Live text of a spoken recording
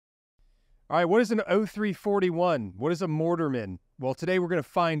All right, what is an 0341? What is a Mortarman? Well, today we're going to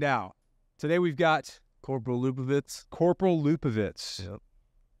find out. Today we've got Corporal Lupovitz. Corporal Lupovitz. Yep.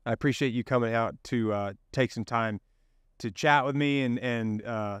 I appreciate you coming out to take some time to chat with me and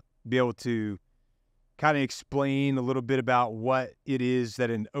be able to kind of explain a little bit about what it is that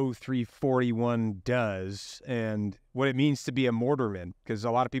an 0341 does and what it means to be a mortarman, because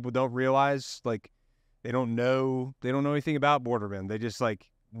a lot of people don't realize, like, they don't know anything about mortarmen. They just like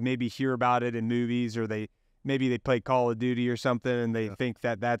maybe hear about it in movies, or maybe they play Call of Duty or something and they think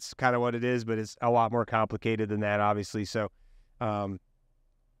that that's kind of what it is, but it's a lot more complicated than that, obviously. So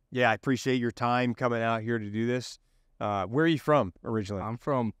yeah, I appreciate your time coming out here to do this. Where are you from originally? I'm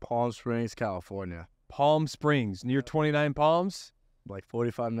from Palm Springs, California. Palm Springs, near 29 Palms? Like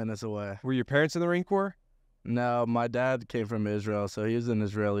 45 minutes away. Were your parents in the Marine Corps? No, my dad came from Israel, so he was in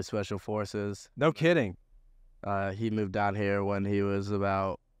Israeli Special Forces. No kidding. He moved down here when he was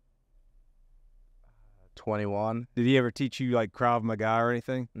about 21. Did he ever teach you like Krav Maga or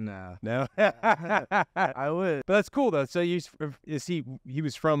anything? No. No? I would. But that's cool though. So he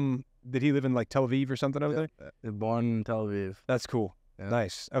was from, did he live in like Tel Aviv or something over there? Born in Tel Aviv. That's cool. Yeah.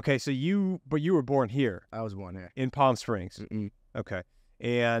 Nice. Okay, so you were born here I was born here. in Palm Springs. Okay.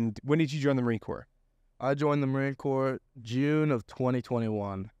 And when did you join the Marine Corps? I joined the Marine Corps June of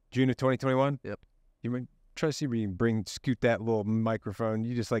 2021. June of 2021? Yep. You try to see where you can scoot that little microphone.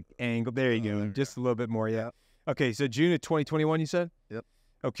 You just like angle. There you go. Just a little bit more. Yeah. Okay. So June of 2021, you said? Yep.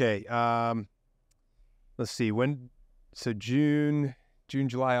 Okay. Let's see. So June,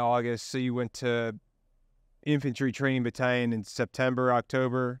 July, August. So you went to Infantry Training Battalion in September,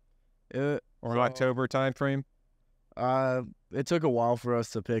 October, or October time frame? It took a while for us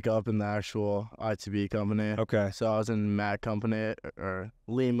to pick up in the actual ITB company. Okay. So I was in MAC company, or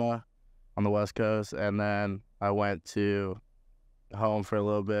Lima, on the West Coast, and then I went to home for a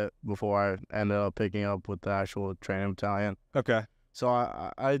little bit before I ended up picking up with the actual training battalion. Okay. So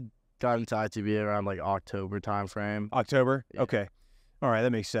I got into ITB around like October time frame. October? Yeah. Okay. All right,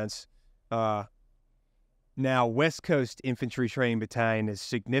 that makes sense. Now, West Coast Infantry Training Battalion is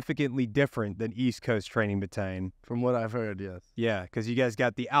significantly different than East Coast Training Battalion. From what I've heard, yes. Yeah, because you guys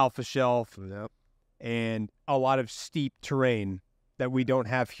got the Alpha Shelf and a lot of steep terrain that we don't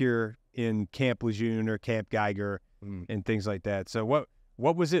have here in Camp Lejeune or Camp Geiger and things like that. So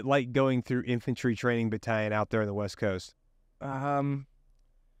what was it like going through Infantry Training Battalion out there on the West Coast?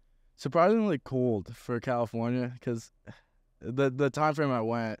 Surprisingly cold for California, because the time frame I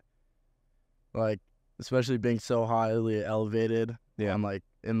went, like, especially being so highly elevated, on like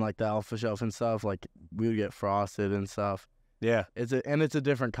in like the Alpha Shelf and stuff, like we would get frosted and stuff. Yeah, it's a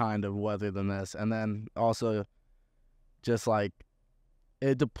different kind of weather than this, and then also just like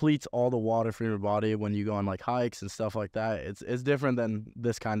it depletes all the water from your body when you go on like hikes and stuff like that. It's different than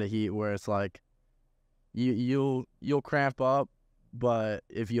this kind of heat where it's like you'll cramp up, but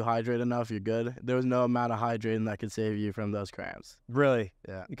if you hydrate enough, you're good. There was no amount of hydrating that could save you from those cramps. Really?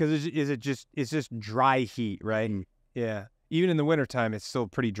 Yeah. Because it's just dry heat, right? Yeah. Even in the wintertime, it's still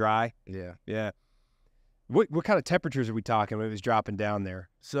pretty dry. Yeah. Yeah. What kind of temperatures are we talking when it was dropping down there?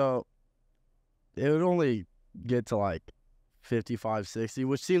 So it would only get to like 55, 60,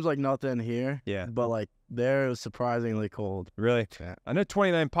 which seems like nothing here. Yeah. But like there, it was surprisingly cold. Really? Yeah. I know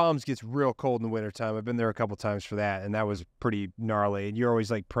 29 Palms gets real cold in the wintertime. I've been there a couple times for that, and that was pretty gnarly. And you're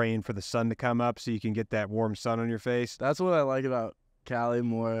always like praying for the sun to come up so you can get that warm sun on your face. That's what I like about Cali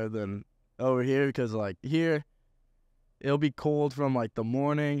more than over here, because like here, it'll be cold from like the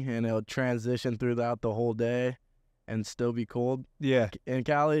morning and it'll transition throughout the whole day and still be cold. Yeah. In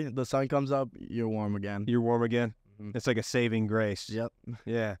Cali, the sun comes up, you're warm again. You're warm again? It's like a saving grace. Yep.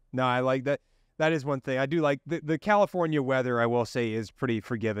 Yeah. No, I like that. That is one thing. I do like the California weather, I will say, is pretty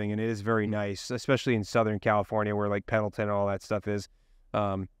forgiving, and it is very nice, especially in Southern California where like Pendleton and all that stuff is.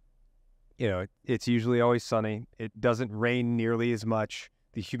 You know, it's usually always sunny. It doesn't rain nearly as much.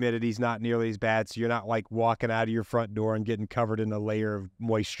 The humidity's not nearly as bad, so you're not like walking out of your front door and getting covered in a layer of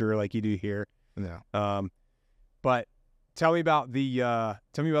moisture like you do here. Yeah. But tell me about the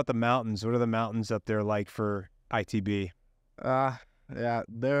mountains. What are the mountains up there like for ITB? Yeah,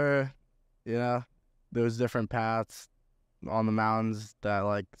 there's different paths on the mountains that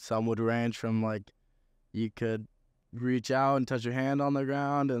like some would range from like you could reach out and touch your hand on the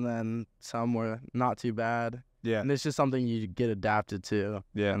ground, and then some were not too bad. Yeah. And it's just something you get adapted to.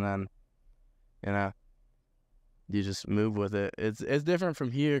 Yeah. And then, you just move with it. It's different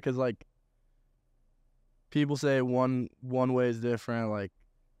from here because like people say one way is different, like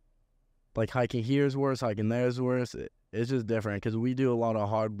hiking here is worse, hiking there is worse. It's just different because we do a lot of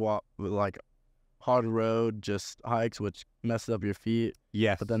hard road, just hikes, which messed up your feet.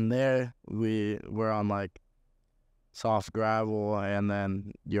 Yes. But then there, we were on, like, soft gravel, and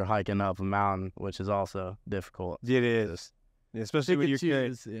then you're hiking up a mountain, which is also difficult. It is. Especially when you're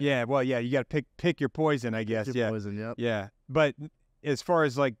carrying. Yeah, well, yeah, you got to pick your poison, I guess. Your poison, yep. Yeah. But as far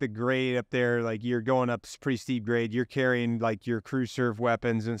as, like, the grade up there, like, you're going up pretty steep grade. You're carrying, like, your crew serve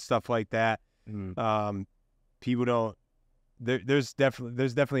weapons and stuff like that. People don't. There's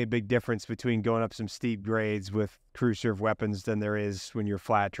definitely a big difference between going up some steep grades with crew serve weapons than there is when you're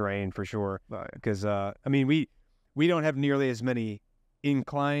flat terrain, for sure. Because I mean, we don't have nearly as many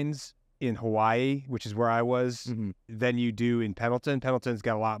inclines in Hawaii, which is where I was, than you do in Pendleton. Pendleton's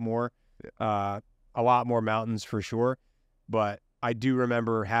got a lot more mountains for sure. But I do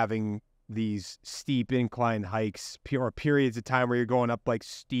remember having these steep incline hikes or periods of time where you're going up like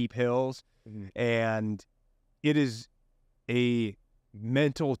steep hills, and it is a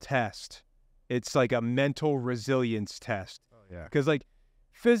mental test. It's like a mental resilience test. Because, like,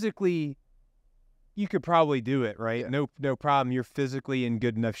 physically, you could probably do it, right? No problem. You're physically in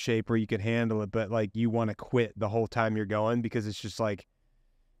good enough shape where you can handle it, but, like, you want to quit the whole time you're going because it's just like,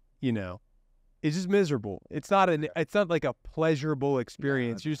 you know, it's just miserable. It's not like a pleasurable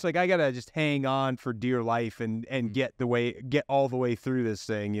experience. You're just like, I gotta just hang on for dear life and get all the way through this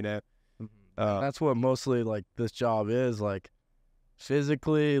thing, you know. That's what mostly, like, this job is, like,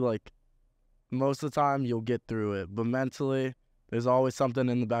 physically, like, most of the time you'll get through it, but mentally there's always something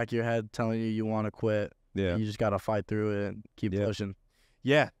in the back of your head telling you want to quit. You just got to fight through it and keep pushing.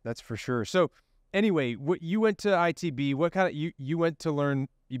 Yeah, that's for sure. So anyway, you went to ITB. What kind of, you went to learn,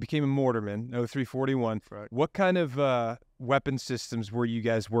 you became a Mortarman, 0341. Right. What kind of weapon systems were you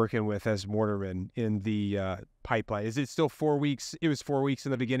guys working with as Mortarmen in the pipeline? Is it still 4 weeks? It was 4 weeks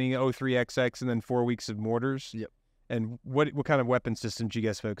in the beginning, 03XX, and then 4 weeks of mortars? Yep. And what kind of weapon systems do you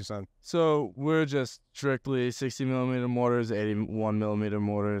guys focus on? So we're just strictly 60 millimeter mortars, 81 millimeter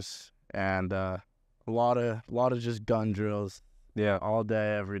mortars, and a lot of just gun drills. Yeah, all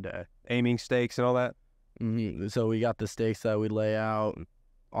day, every day. Aiming stakes and all that. So we got the stakes that we lay out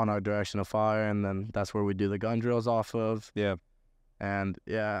on our direction of fire, and then that's where we do the gun drills off of. Yeah. And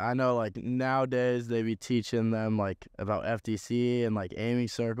yeah, I know, like, nowadays they be teaching them, like, about FDC and, like, aiming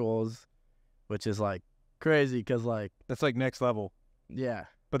circles, which is, like, crazy because, like, that's like next level. Yeah.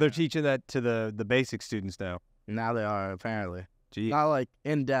 But they're teaching that to the basic students now. Now they are, apparently. Gee. Not, like,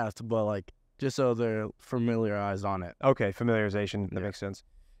 in depth, but, like, just so they're familiarized on it. Okay, familiarization. That makes sense.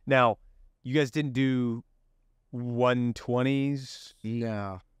 Now, you guys didn't do 120s?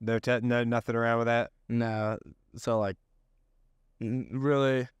 No. No, nothing around with that? No. So, like,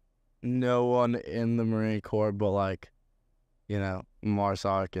 really no one in the Marine Corps but, like, you know,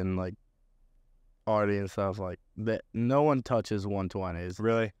 Marsoc and, like, Artie and stuff, like, that. No one touches 120s.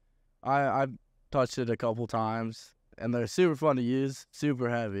 Really? I've touched it a couple times, and they're super fun to use, super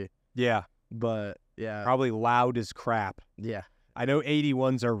heavy. Yeah. But, yeah. Probably loud as crap. Yeah. I know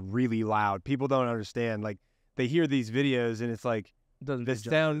 81s are really loud. People don't understand. Like, they hear these videos, and it's like, the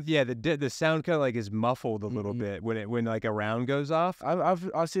sound, the sound kind of, like, is muffled a little bit when like a round goes off.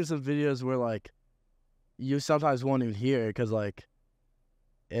 I've seen some videos where, like, you sometimes won't even hear it because, like,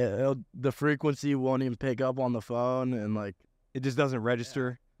 the frequency won't even pick up on the phone, and, like, it just doesn't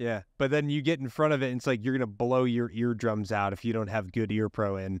register. Yeah. But then you get in front of it, and it's like you're gonna blow your eardrums out if you don't have good ear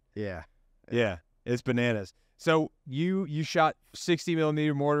pro in. Yeah. Yeah. It's bananas. So you shot 60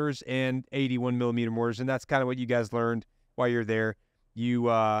 millimeter mortars and 81 millimeter mortars, and that's kind of what you guys learned while you're there. You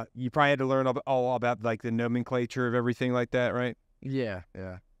probably had to learn all about, like, the nomenclature of everything like that, right? Yeah.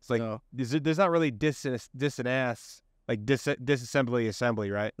 Yeah. It's like there's not really disassembly,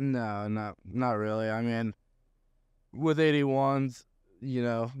 assembly, right? No, not really. I mean, with 81s, you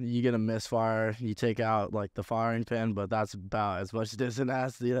know, you get a misfire, you take out, like, the firing pin, but that's about as much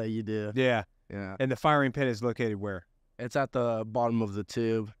disass that you do. Yeah. Yeah. And the firing pin is located where? It's at the bottom of the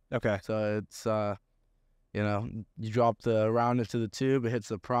tube. Okay. So it's you know, you drop the round into the tube, it hits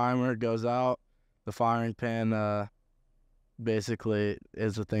the primer, it goes out. The firing pin basically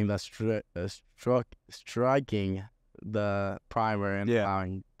is the thing that's striking the primer and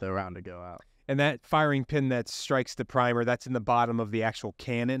allowing the round to go out. And that firing pin that strikes the primer, that's in the bottom of the actual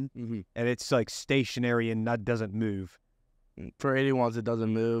cannon, and it's, like, stationary and doesn't move. For 81s, it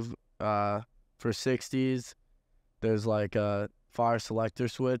doesn't move. For 60s, there's, like, a fire selector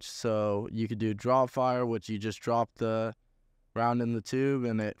switch, so you could do drop fire, which you just drop the round in the tube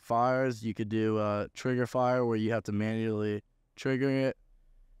and it fires. You could do trigger fire, where you have to manually trigger it,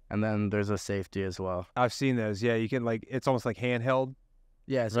 and then there's a safety as well. I've seen those. Yeah, you can, like, it's almost like handheld.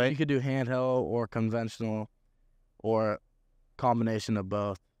 Yeah, so right? You could do handheld or conventional or combination of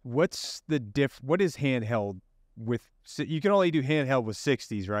both. What's the what is handheld with? You can only do handheld with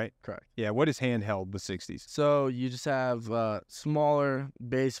 60s, right? Correct. Yeah. What is handheld with 60s? So you just have smaller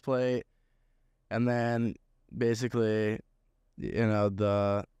base plate, and then basically,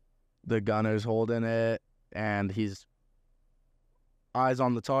 the gunner's holding it, and he's eyes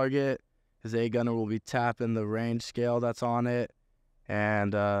on the target. His A gunner will be tapping the range scale that's on it,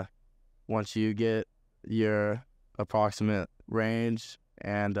 and once you get your approximate range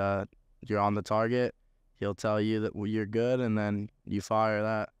and you're on the target, he'll tell you that you're good, and then you fire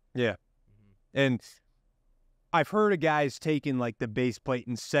that. Yeah. And I've heard of guys taking like the base plate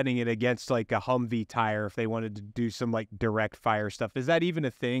and setting it against like a Humvee tire if they wanted to do some like direct fire stuff. Is that even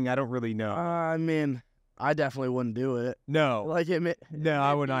a thing? I don't really know. I mean, I definitely wouldn't do it. No. Like No,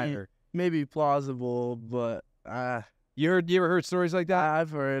 I wouldn't either. Maybe plausible, but You ever heard stories like that?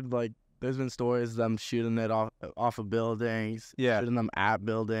 I've heard like there's been stories of them shooting it off of buildings, shooting them at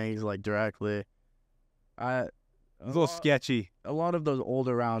buildings like directly. It's a little sketchy. A lot of those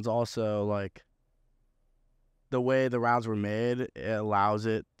older rounds also, like the way the rounds were made, it allows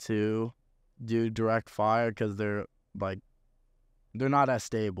it to do direct fire because they're not as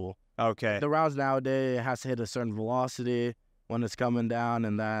stable. Okay. The rounds nowadays, it has to hit a certain velocity when it's coming down,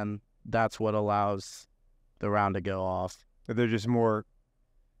 and then that's what allows the round to go off. They're just more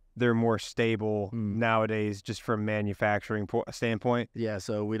stable nowadays, just from manufacturing standpoint. Yeah,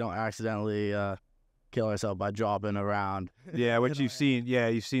 so we don't accidentally kill ourselves by dropping a round. Yeah, what you've seen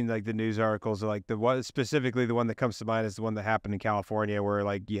like the news articles, like specifically the one that comes to mind is the one that happened in California, where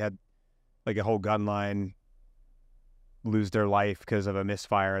like you had like a whole gun line lose their life because of a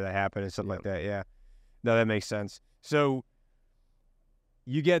misfire that happened and something like that. Yeah, no, that makes sense. So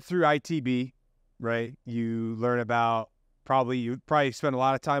you get through ITB, right? You learn about you probably spend a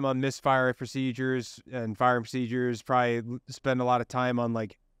lot of time on misfire procedures and firing procedures. Probably spend a lot of time on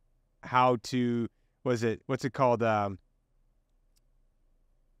like how to what's it called?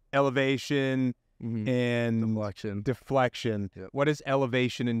 Elevation and deflection. Yep. What is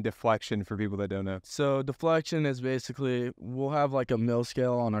elevation and deflection for people that don't know? So deflection is basically we'll have like a mill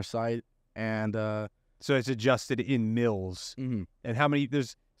scale on our site, and so it's adjusted in mils. Mm-hmm. And how many?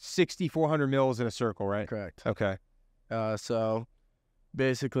 There's 6,400 mils in a circle, right? Correct. Okay. So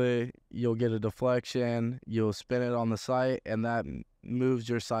basically, you'll get a deflection, you'll spin it on the sight, and that moves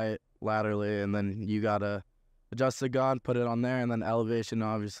your sight laterally, and then you gotta adjust the gun, put it on there, and then elevation,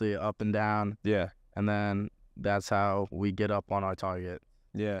 obviously, up and down. Yeah. And then that's how we get up on our target.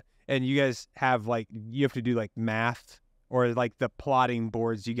 Yeah. And you guys have, like, you have to do, like, math, or, like, the plotting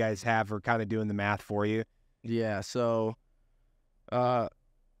boards you guys have are kind of doing the math for you? Yeah, so I'm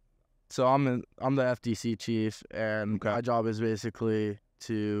the FDC chief, and my job is basically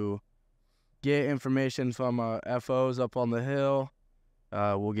to get information from our FOs up on the hill.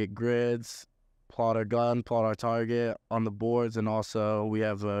 We'll get grids, plot our gun, plot our target on the boards, and also we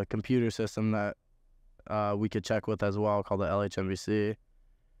have a computer system that we could check with as well called the LHMVC.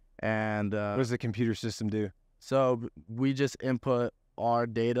 And what does the computer system do? So we just input our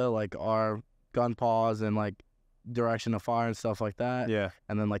data, like our gun pause and like direction of fire and stuff like that. Yeah.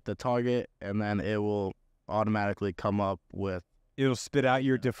 And then like the target, and then it will automatically come up with. It'll spit out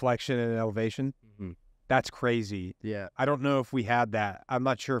your deflection and elevation? Mm-hmm. That's crazy. Yeah. I don't know if we had that. I'm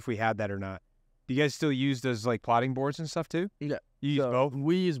not sure if we had that or not. Do you guys still use those like plotting boards and stuff too? Yeah. You use both?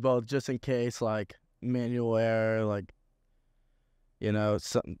 We use both just in case like manual error, like,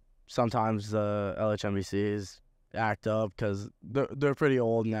 sometimes the LHMVCs act up because they're pretty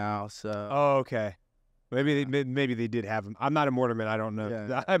old now. So. Oh, okay. Maybe they did have them. I'm not a Mortarman. I don't know.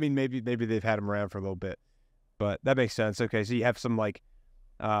 Yeah. I mean, maybe they've had them around for a little bit, but that makes sense. Okay, so you have some like,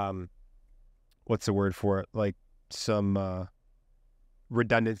 what's the word for it? Like some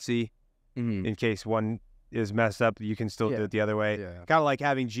redundancy in case one is messed up. You can still do it the other way. Yeah. Kind of like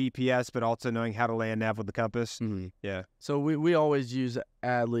having GPS, but also knowing how to land nav with the compass. Mm-hmm. Yeah. So we always use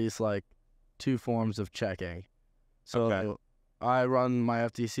at least like 2 forms of checking. So I run my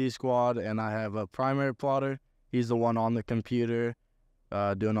FTC squad, and I have a primary plotter. He's the one on the computer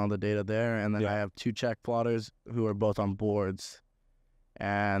doing all the data there. And then I have 2 check plotters who are both on boards.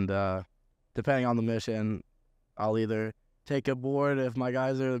 And depending on the mission, I'll either take a board if my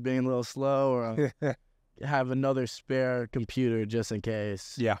guys are being a little slow, or have another spare computer just in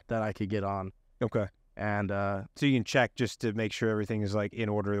case that I could get on. Okay. And so you can check just to make sure everything is like in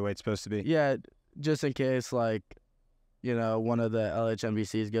order the way it's supposed to be. Yeah, just in case like, one of the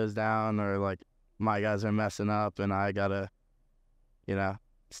LHMVCs goes down, or like my guys are messing up and I gotta,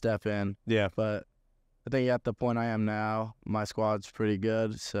 step in. Yeah. But I think at the point I am now, my squad's pretty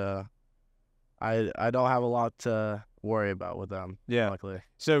good. So I don't have a lot to worry about with them. Yeah. Luckily.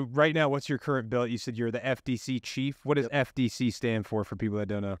 So right now, what's your current billet? You said you're the FDC chief. What does FDC stand for people that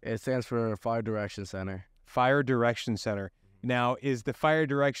don't know? It stands for Fire Direction Center. Fire Direction Center. Now, is the Fire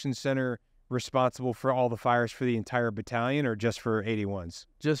Direction Center responsible for all the fires for the entire battalion or just for 81s?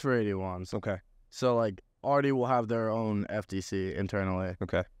 Just for 81s. Okay. So, like, Arty will have their own FDC internally.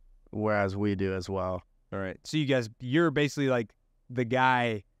 Okay. Whereas we do as well. All right. So you're basically like the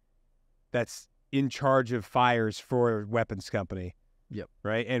guy that's in charge of fires for weapons company. Yep.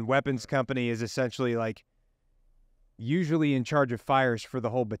 Right? And weapons company is essentially like usually in charge of fires for the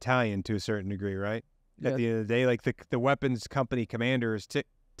whole battalion to a certain degree, right? At the end of the day, like the weapons company commander is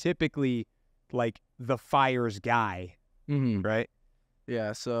typically like the fires guy, right?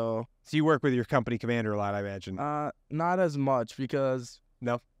 Yeah, so you work with your company commander a lot, I imagine. Not as much because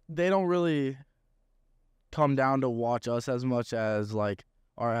No. They don't really come down to watch us as much as like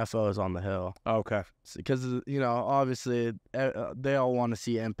our FOs on the hill. Okay. Because, you know, obviously they all want to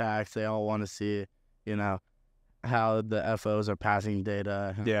see impacts. They all want to see, you know, how the FOs are passing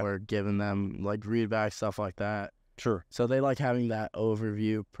data. Yeah. Or giving them like readback, stuff like that. Sure. So they like having that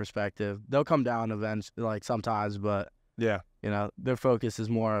overview perspective. They'll come down eventually, like sometimes, but yeah, you know, their focus is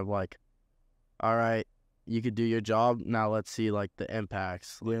more of like, all right, you could do your job. Now let's see like the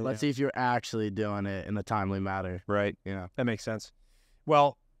impacts. Let's see if you're actually doing it in a timely manner. Right. You know, that makes sense.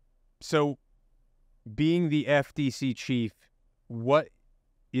 Well, so being the FDC chief, what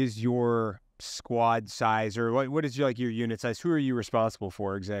is your squad size or what is your unit size? Who are you responsible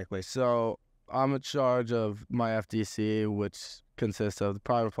for exactly? So I'm in charge of my FDC, which consists of the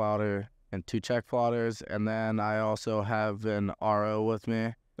private plotter and 2 check plotters, and then I also have an RO with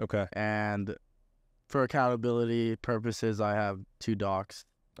me. Okay. And for accountability purposes, I have 2 docs.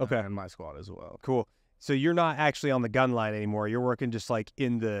 Okay. In my squad as well. Cool. So you're not actually on the gun line anymore. You're working just like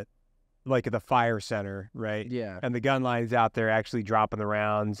in the fire center, right? Yeah. And the gun line's out there actually dropping the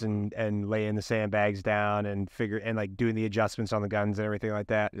rounds and laying the sandbags down and like doing the adjustments on the guns and everything like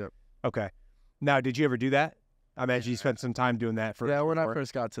that. Yep. Okay. Now, did you ever do that? I imagine you spent some time doing that when I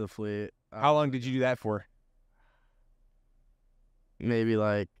first got to the fleet. How long did you do that for? Maybe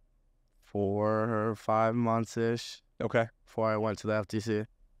like 4 or 5 months-ish. Okay. Before I went to the FTC.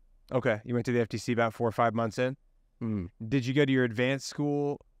 Okay. You went to the FTC about 4 or 5 months in? Did you go to your advanced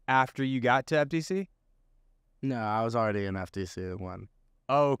school after you got to FTC? No, I was already in FTC when.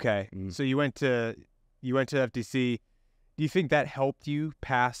 Oh, okay. So you went to FTC. Do you think that helped you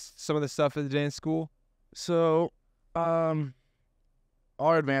pass some of the stuff at the advanced school? So, our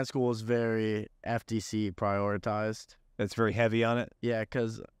advanced school is very FTC prioritized. That's very heavy on it? Yeah,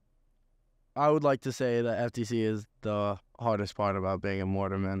 because I would like to say that FTC is the hardest part about being a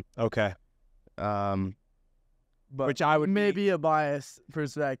mortarman. Okay. But which I would maybe a biased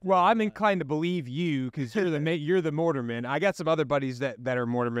perspective. Well, I'm inclined to believe you because you're the mortarman. I got some other buddies that are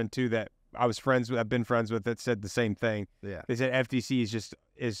mortarmen too that I've been friends with that said the same thing. Yeah. They said FTC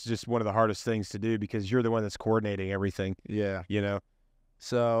is just one of the hardest things to do because you're the one that's coordinating everything. Yeah. You know?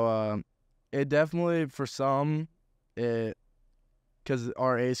 So, it definitely, for some, because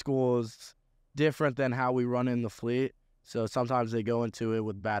our A school is different than how we run in the fleet. So sometimes they go into it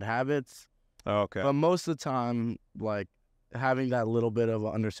with bad habits. Oh, okay. But most of the time, like, having that little bit of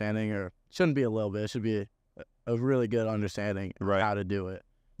understanding, or shouldn't be a little bit, it should be a really good understanding of how to do it.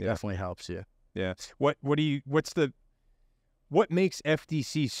 Yeah. Definitely helps you. Yeah. What makes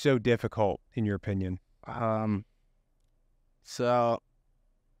FDC so difficult in your opinion? So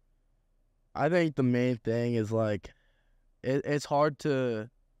I think the main thing is like it's hard to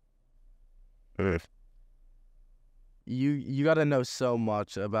you got to know so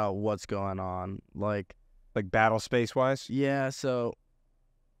much about what's going on, like battle space wise. Yeah. So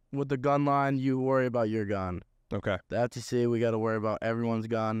with the gun line, you worry about your gun. Okay. The FTC, we got to worry about everyone's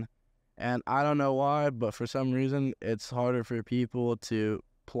gun. And I don't know why, but for some reason, it's harder for people to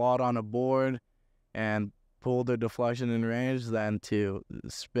plot on a board and pull their deflection in range than to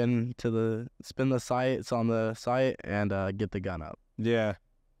spin the sights on the sight and get the gun up. Yeah.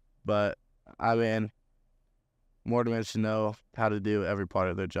 But, I mean, mortarmen should know how to do every part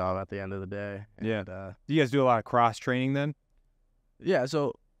of their job at the end of the day. And, yeah. Do you guys do a lot of cross-training then? Yeah,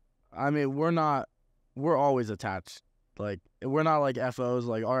 so, I mean, we're always attached. Like, we're not like FOs.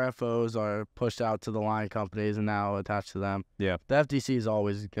 Like, our FOs are pushed out to the line companies and now attached to them. Yeah. The FTC is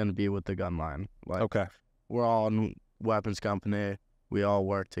always going to be with the gun line. Like, okay. We're all in weapons company. We all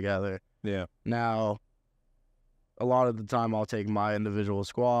work together. Yeah. Now, a lot of the time I'll take my individual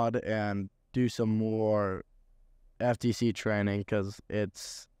squad and do some more FTC training because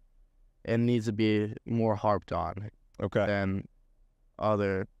it needs to be more harped on. Okay. Than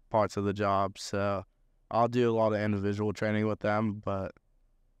other parts of the job. So I'll do a lot of individual training with them, but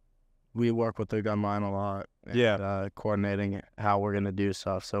we work with the gun line a lot. And, coordinating how we're going to do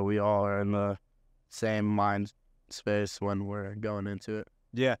stuff. So we all are in the same mind space when we're going into it.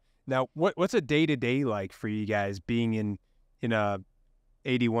 Yeah. Now, what's a day-to-day like for you guys being in a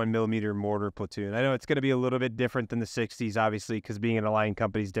 81 millimeter mortar platoon? I know it's going to be a little bit different than the 60s, obviously, because being in a line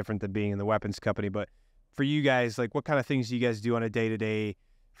company is different than being in the weapons company. But for you guys, like, what kind of things do you guys do on a day-to-day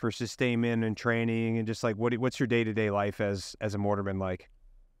for sustainment and training, and just like what's your day-to-day life as a mortarman like?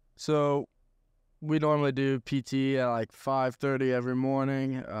 So we normally do PT at like 5:30 every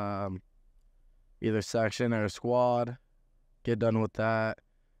morning, either section or squad. Get done with that.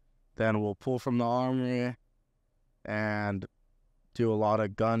 Then we'll pull from the armory and do a lot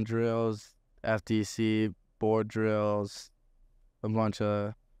of gun drills, FDC, board drills, a bunch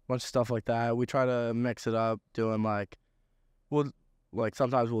of stuff like that. We try to mix it up, doing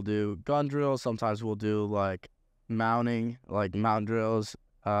sometimes we'll do gun drills, sometimes we'll do like mounting, like mount drills,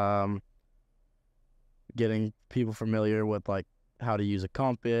 getting people familiar with like how to use a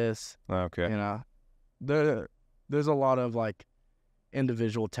compass. Okay. You know, there's a lot of like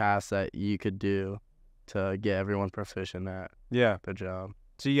individual tasks that you could do to get everyone proficient at their job.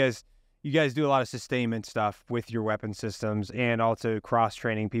 So you guys do a lot of sustainment stuff with your weapon systems, and also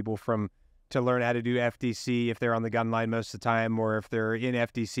cross-training people to learn how to do FDC if they're on the gun line most of the time, or if they're in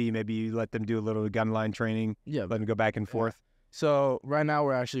FDC, maybe you let them do a little gun line training. Yeah. Let them go back and forth. So right now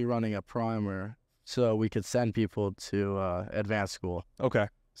we're actually running a primer so we could send people to advanced school. Okay.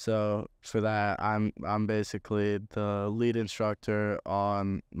 So for that, I'm basically the lead instructor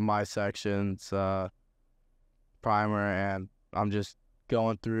on my section's primer, and I'm just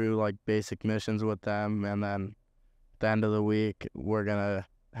going through like basic missions with them, and then at the end of the week we're gonna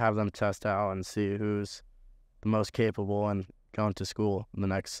have them test out and see who's the most capable and going to school in the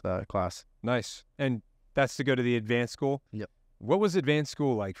next class. Nice. And that's to go to the advanced school? Yep. What was advanced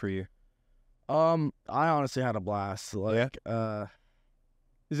school like for you? I honestly had a blast.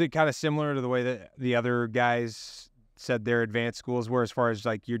 Is it kind of similar to the way that the other guys said their advanced schools were, as far as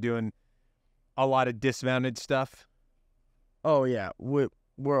like you're doing a lot of dismounted stuff? Oh yeah, we're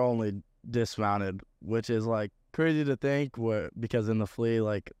only dismounted, which is like crazy to think. Because in the fleet,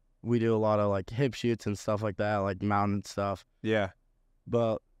 like we do a lot of like hip shoots and stuff like that, like mounted stuff. Yeah.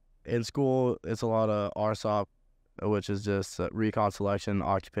 But in school, it's a lot of RSOP, which is just recon selection,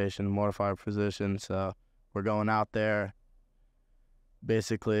 occupation, modifier position. So we're going out there,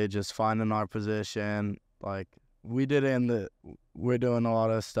 basically just finding our position. Like we're doing a lot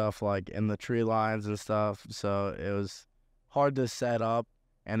of stuff like in the tree lines and stuff. So it was hard to set up,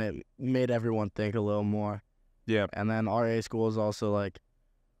 and it made everyone think a little more. Yeah. And then RA school is also like,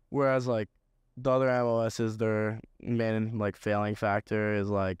 whereas like the other MOSs, their main like failing factor is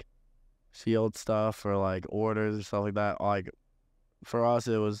like field stuff or like orders and stuff like that. Like for us,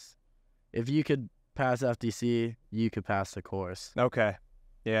 it was, if you could pass FDC, you could pass the course. Okay.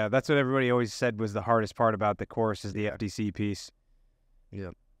 Yeah, that's what everybody always said was the hardest part about the course, is the FDC piece.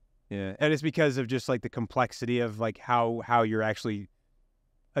 Yeah. Yeah, and it's because of just like the complexity of like how you're actually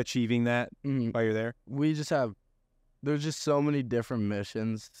achieving that while you're there. There's just so many different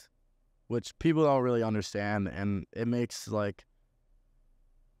missions, which people don't really understand, and it makes like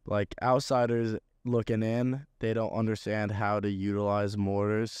outsiders looking in, they don't understand how to utilize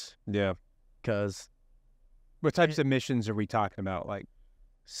mortars. Yeah. Because what types of missions are we talking about? Like,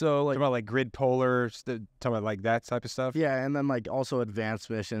 so like talking about like grid polars, talking about like that type of stuff. Yeah, and then like also advanced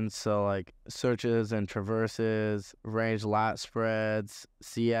missions, so like searches and traverses, range lat spreads,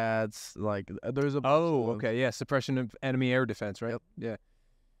 SEADs, like there's a suppression of enemy air defense, right? Yep.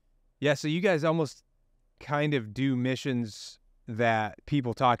 Yeah. So you guys almost kind of do missions that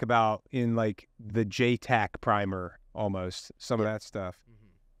people talk about in like the JTAC primer, almost some of that stuff.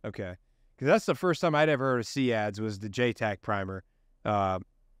 Mm-hmm. Okay, because that's the first time I'd ever heard of SEADs was the JTAC primer.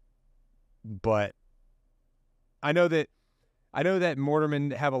 But I know that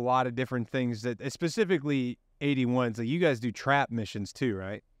Mortarmen have a lot of different things, that specifically 81s. Like you guys do trap missions too,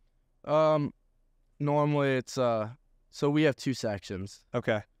 right? Normally it's so we have two sections.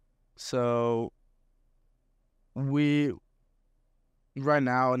 Okay. So we right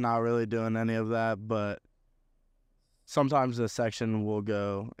now not really doing any of that, but sometimes the section will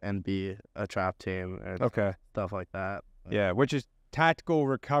go and be a trap team or stuff like that. Yeah, which is tactical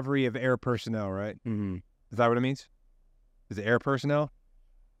recovery of air personnel, right? Mm-hmm. Is that what it means? Is it air personnel?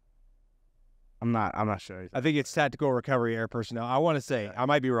 I'm not sure. I think it's tactical recovery air personnel. I want to say, I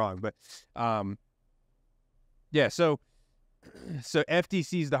might be wrong, but yeah. So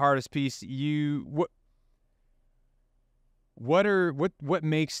FDC is the hardest piece. what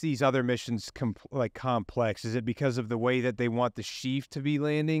makes these other missions complex? Is it because of the way that they want the sheaf to be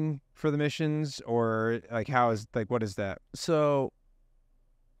landing for the missions, or like what is that? So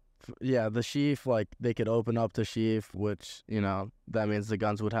yeah, the sheaf, like they could open up the sheaf, which that means the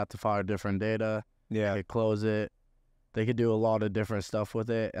guns would have to fire different data. Yeah. They could close it. They could do a lot of different stuff with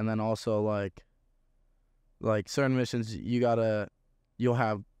it, and then also like certain missions, you'll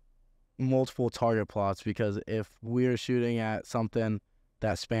have multiple target plots, because if we're shooting at something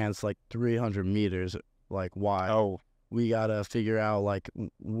that spans like 300 meters like wide, we gotta figure out like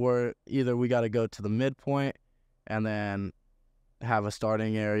we gotta go to the midpoint and then have a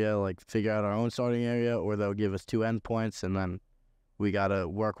starting area, like figure out our own starting area, or they'll give us 2 endpoints and then we gotta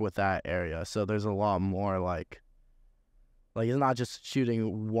work with that area. So there's a lot more like it's not just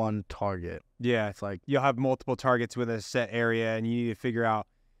shooting one target. Yeah, it's like you'll have multiple targets with a set area, and you need to figure out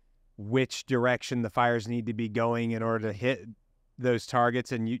which direction the fires need to be going in order to hit those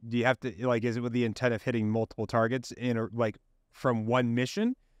targets. And do you have to is it with the intent of hitting multiple targets from one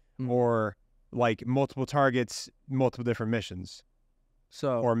mission, or like multiple targets, multiple different missions?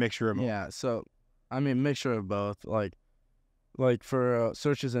 Or a mixture of both? Yeah, so I mean mixture of both. Like for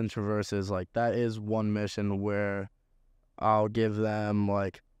searches and traverses, like that is one mission where I'll give them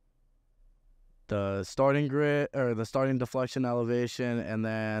like the starting grid or the starting deflection elevation, and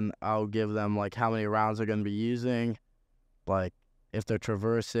then I'll give them like how many rounds they're going to be using, like if they're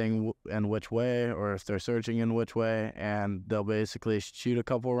traversing in which way or if they're searching in which way, and they'll basically shoot a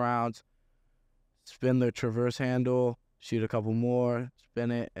couple rounds, spin their traverse handle, shoot a couple more, spin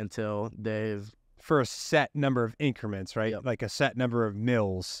it until they've... For a set number of increments, right? Yep. Like a set number of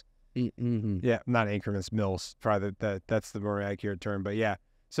mills. Mm-hmm. Yeah, not increments, mills. Probably that's the more accurate term. But yeah,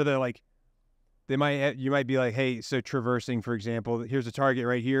 so they're like, you might be like, hey, so traversing, for example, here's a target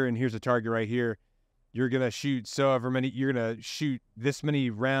right here and here's a target right here. You're gonna shoot you're gonna shoot this many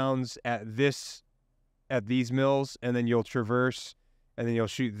rounds at these mills, and then you'll traverse, and then you'll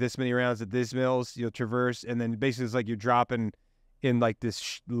shoot this many rounds at these mills. You'll traverse, and then basically it's like you're dropping in like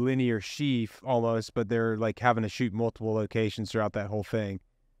this linear sheaf almost, but they're like having to shoot multiple locations throughout that whole thing.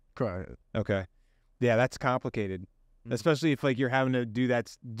 Correct. Okay. Yeah, that's complicated. Mm-hmm. Especially if like you're having to do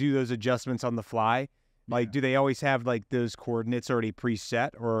those adjustments on the fly. Like, do they always have like those coordinates already preset,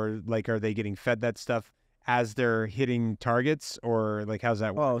 or like are they getting fed that stuff as they're hitting targets, or like how's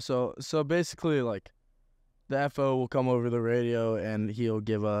that work? Oh, so basically like the FO will come over the radio and he'll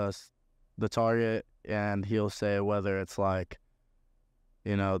give us the target, and he'll say whether it's like,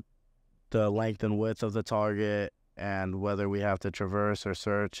 the length and width of the target, and whether we have to traverse or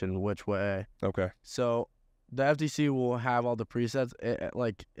search and which way. Okay. So the FDC will have all the presets.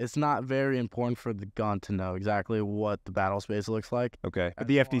 It's not very important for the gun to know exactly what the battle space looks like. Okay. But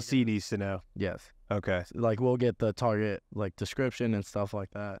the FDC needs to know. Yes. Okay. Like we'll get the target like description and stuff like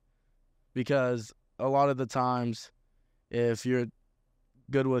that, because a lot of the times, if you're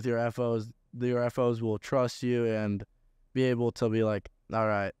good with your FOs will trust you and be able to be like, all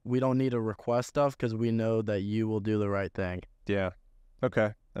right, we don't need to request stuff because we know that you will do the right thing. Yeah.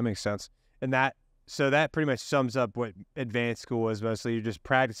 Okay. That makes sense. And so that pretty much sums up what advanced school is mostly. You're just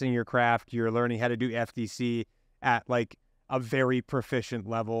practicing your craft. You're learning how to do FDC at like a very proficient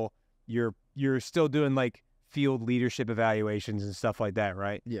level. You're still doing like field leadership evaluations and stuff like that,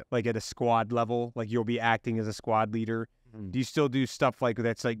 right? Yeah. Like at a squad level, like you'll be acting as a squad leader. Do you still do stuff like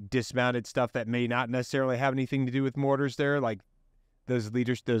that's like dismounted stuff that may not necessarily have anything to do with mortars there, like those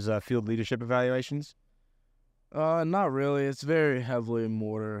field leadership evaluations? Not really. It's very heavily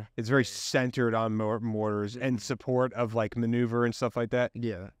mortar. It's very centered on mortars and support of like maneuver and stuff like that.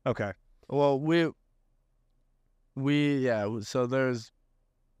 Yeah. Okay. Well, so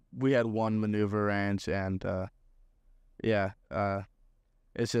we had one maneuver range, and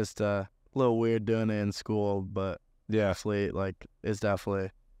it's just a little weird doing it in school, but yeah, it's definitely,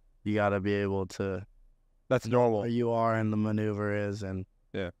 you got to be able to. That's normal. Where you are and the maneuver is, and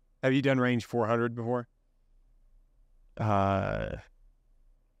yeah. Have you done range 400 before? Or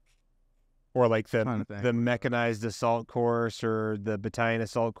like the mechanized assault course or the battalion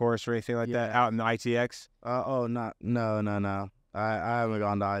assault course or anything like that out in the ITX? No. I haven't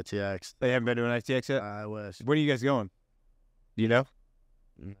gone to ITX. They haven't been to an ITX yet? I wish. When are you guys going? Do you know?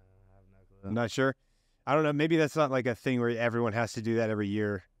 No, I have no clue. I'm not sure. I don't know. Maybe that's not like a thing where everyone has to do that every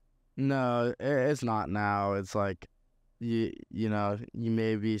year. No, it's not now. It's like, you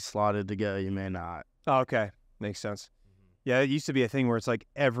may be slotted to go, you may not. Oh, okay. Makes sense. Yeah, it used to be a thing where it's like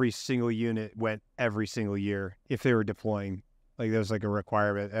every single unit went every single year if they were deploying. Like there was like a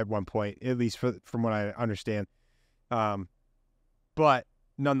requirement at one point, at least from what I understand. But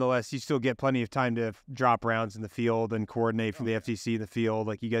nonetheless, you still get plenty of time to drop rounds in the field and coordinate for the FTC in the field.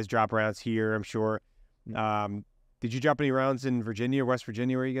 Like, you guys drop rounds here, I'm sure. Did you drop any rounds in Virginia, West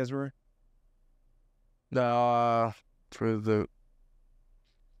Virginia, where you guys were? For the,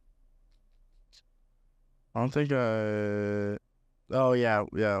 I don't think oh yeah,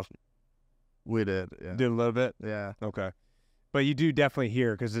 we did. Yeah. Did a little bit? Yeah. Okay. But you do definitely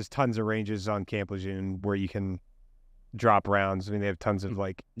hear, because there's tons of ranges on Camp Lejeune where you can drop rounds. I mean, they have tons of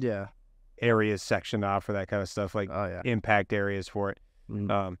like areas sectioned off for that kind of stuff, like impact areas for it.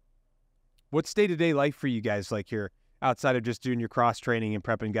 What's day-to-day life for you guys like here, outside of just doing your cross training and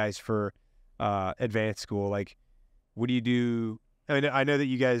prepping guys for advanced school? Like, what do you do? I know that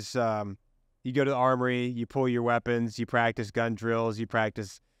you guys, you go to the armory, you pull your weapons, you practice gun drills, you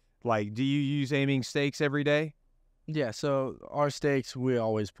practice, like, do you use aiming stakes every day? Yeah, so our stakes, we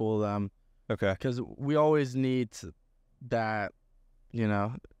always pull them. Okay. Because we always need that,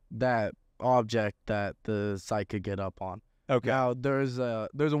 that object that the sight could get up on. Okay. Now, there's a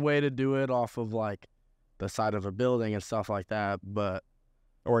way to do it off of, like, the side of a building and stuff like that, but...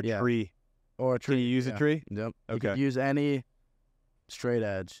 Or a tree. Or a tree. Can you use a tree? Yep. Okay. You can use any straight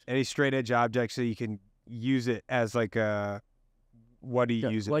edge. Any straight edge object, so you can use it as, like, a... What do you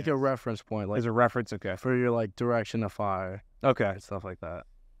use it like as? A reference point. Like, as a reference, okay. For your, like, direction of fire. Okay. And stuff like that.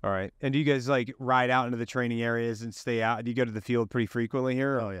 All right. And do you guys, like, ride out into the training areas and stay out? Do you go to the field pretty frequently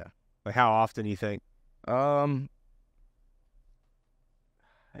here? Oh, yeah. Like, how often do you think?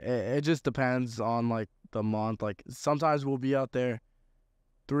 It just depends on, like, the month. Like, sometimes we'll be out there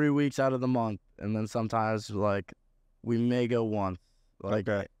 3 weeks out of the month, and then sometimes, like, we may go once. Like,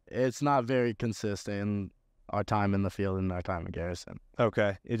 it's not very consistent in our time in the field and our time in garrison.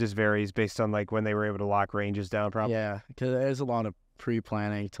 Okay. It just varies based on, like, when they were able to lock ranges down, probably? Yeah, because there's a lot of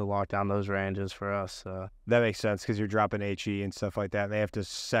pre-planning to lock down those ranges for us. That makes sense, because you're dropping HE and stuff like that, and they have to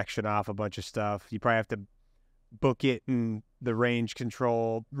section off a bunch of stuff. You probably have to book it and the range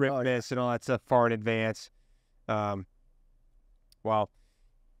control, rip miss, and all that stuff far in advance. Wow.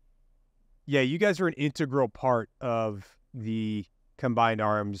 Yeah, you guys are an integral part of the combined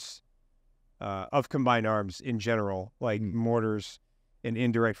arms, in general, like mortars and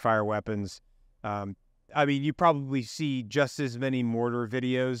indirect fire weapons. I mean, you probably see just as many mortar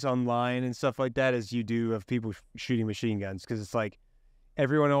videos online and stuff like that as you do of people shooting machine guns, because it's like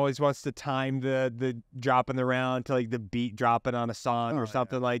everyone always wants to time the dropping the round to, like, the beat dropping on a song or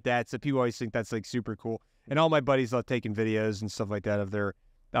something like that. So people always think that's, like, super cool. And all my buddies love taking videos and stuff like that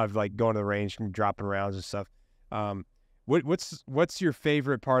of like going to the range and dropping rounds and stuff. What's your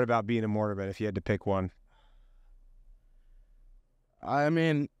favorite part about being a mortarman, if you had to pick one? I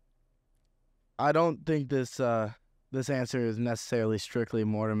mean, I don't think this answer is necessarily strictly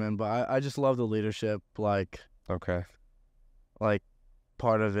mortarman, but I just love the leadership, like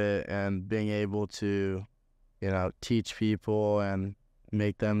part of it, and being able to, teach people and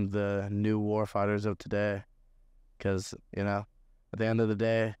make them the new warfighters of today. Because, at the end of the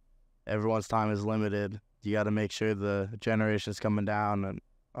day, everyone's time is limited. You got to make sure the generations coming down and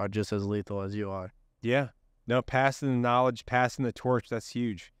are just as lethal as you are. Yeah. No, passing the knowledge, passing the torch, that's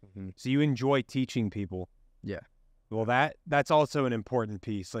huge. So you enjoy teaching people. Yeah. Well, that's also an important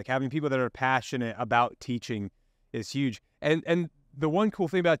piece. Like, having people that are passionate about teaching is huge. And the one cool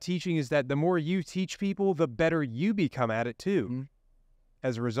thing about teaching is that the more you teach people, the better you become at it too,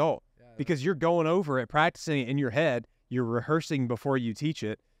 as a result. Yeah, because you're going over it, practicing it in your head, you're rehearsing before you teach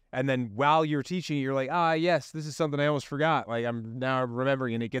it. And then while you're teaching it, you're like, yes, this is something I almost forgot. Like, I'm now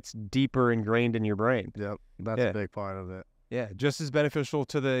remembering, and it gets deeper ingrained in your brain. Yep, that's a big part of it. Yeah, just as beneficial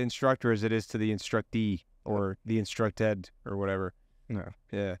to the instructor as it is to the instructee or the instructed or whatever. No.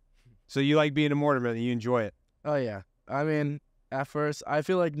 Yeah. So you like being a mortarman, and you enjoy it? Oh, yeah. I mean, at first, I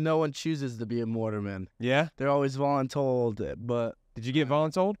feel like no one chooses to be a mortarman. Yeah? They're always voluntold, but... Did you get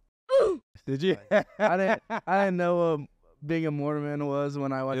voluntold? Did you? I didn't know being a mortarman was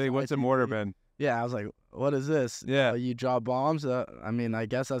when I went. What's a mortarman? Yeah, I was like, what is this? Yeah. You drop bombs? I mean, I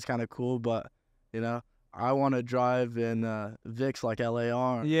guess that's kind of cool, but, I want to drive in Vicks like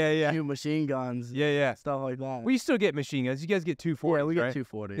LAR. Yeah. Shoot machine guns. Yeah. Stuff like that. We still get machine guns. You guys get 240s, Yeah, we get right?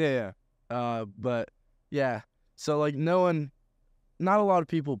 240s. Yeah. But, yeah. So, like, not a lot of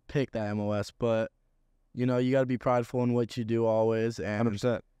people pick that MOS, but, you got to be prideful in what you do always. And,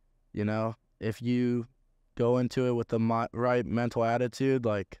 100%. If you go into it with the right mental attitude,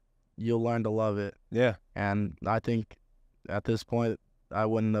 like, you'll learn to love it. Yeah. And I think at this point, I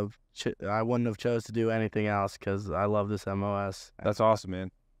wouldn't have chose to do anything else, because I love this MOS. That's awesome,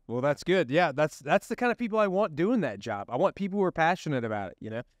 man. Well, that's good. Yeah, that's the kind of people I want doing that job. I want people who are passionate about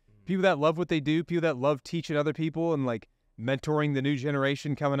it, People that love what they do, people that love teaching other people and, like, mentoring the new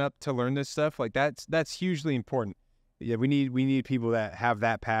generation coming up to learn this stuff. Like that's hugely important. Yeah, we need people that have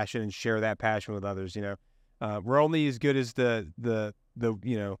that passion and share that passion with others. We're only as good as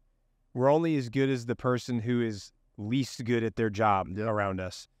we're only as good as the person who is least good at their job around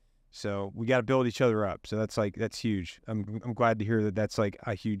us. So we got to build each other up. So that's huge. I'm glad to hear that that's like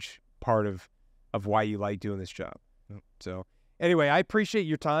a huge part of why you like doing this job. So anyway, I appreciate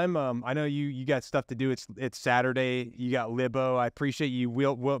your time. I know you got stuff to do. It's Saturday. You got Libo. I appreciate you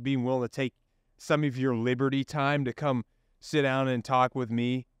being willing to take some of your liberty time to come sit down and talk with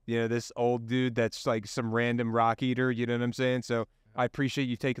me. This old dude that's like some random rock eater. You know what I'm saying? So I appreciate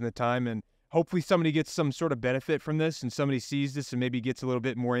you taking the time, and hopefully somebody gets some sort of benefit from this, and somebody sees this and maybe gets a little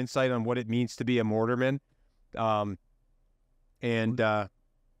bit more insight on what it means to be a mortarman.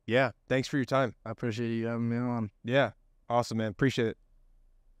 Yeah, thanks for your time. I appreciate you having me on. Yeah, awesome, man. Appreciate it.